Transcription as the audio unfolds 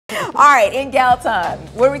All right, in GalTime,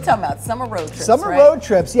 what are we talking about? Summer road trips, Summer road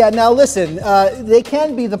trips, yeah. Now listen, they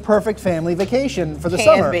can be the perfect family vacation for the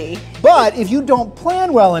summer. Can be. But if you don't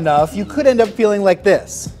plan well enough, you could end up feeling like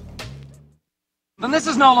this. Then this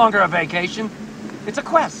is no longer a vacation. It's a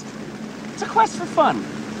quest. It's a quest for fun.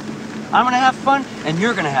 I'm gonna have fun, and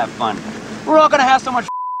you're gonna have fun. We're all gonna have so much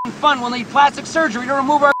fun we'll need plastic surgery to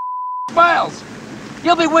remove our files.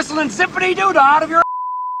 You'll be whistling Symphony Doodah out of your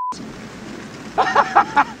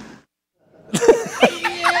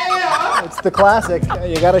It's the classic.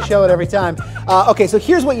 You got to show it every time. Okay, so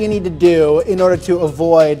here's what you need to do in order to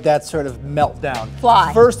avoid that sort of meltdown.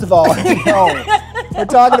 Fly. First of all, no, we're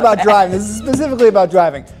talking about driving. This is specifically about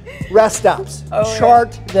driving. Rest stops.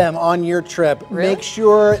 Chart them on your trip. Really? Make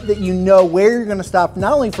sure that you know where you're going to stop,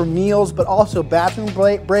 not only for meals, but also bathroom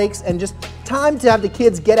breaks and just time to have the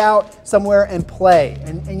kids get out somewhere and play.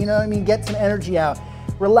 And you know what I mean? Get some energy out.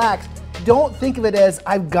 Relax. Don't think of it as,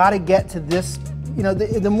 I've got to get to this. You know,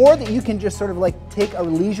 the more that you can just sort of like take a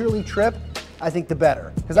leisurely trip, I think the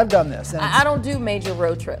better. Because I've done this. I don't do major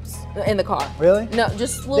road trips in the car. Really? No,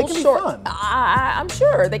 just little They can short. be fun. I'm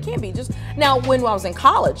sure they can be. Just now, when I was in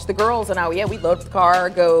college, the girls and I, yeah, we'd load the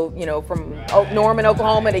car, go, you know, from Norman,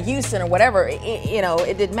 Oklahoma to Houston or whatever. You know,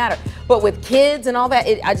 it didn't matter. But with kids and all that,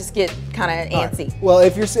 I just get kind of antsy. Right. Well,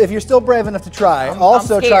 if you're still brave enough to try,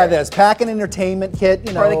 also try this. Pack an entertainment kit,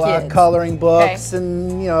 you know, coloring books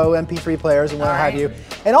and, you know, MP3 players and what have you.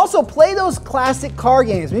 And also play those classic car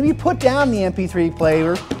games. Maybe put down the MP3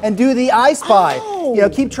 player and do the I Spy. You know,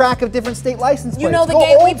 keep track of different state license plates. You know the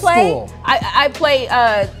game we play? I play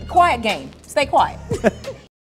quiet game. Stay quiet.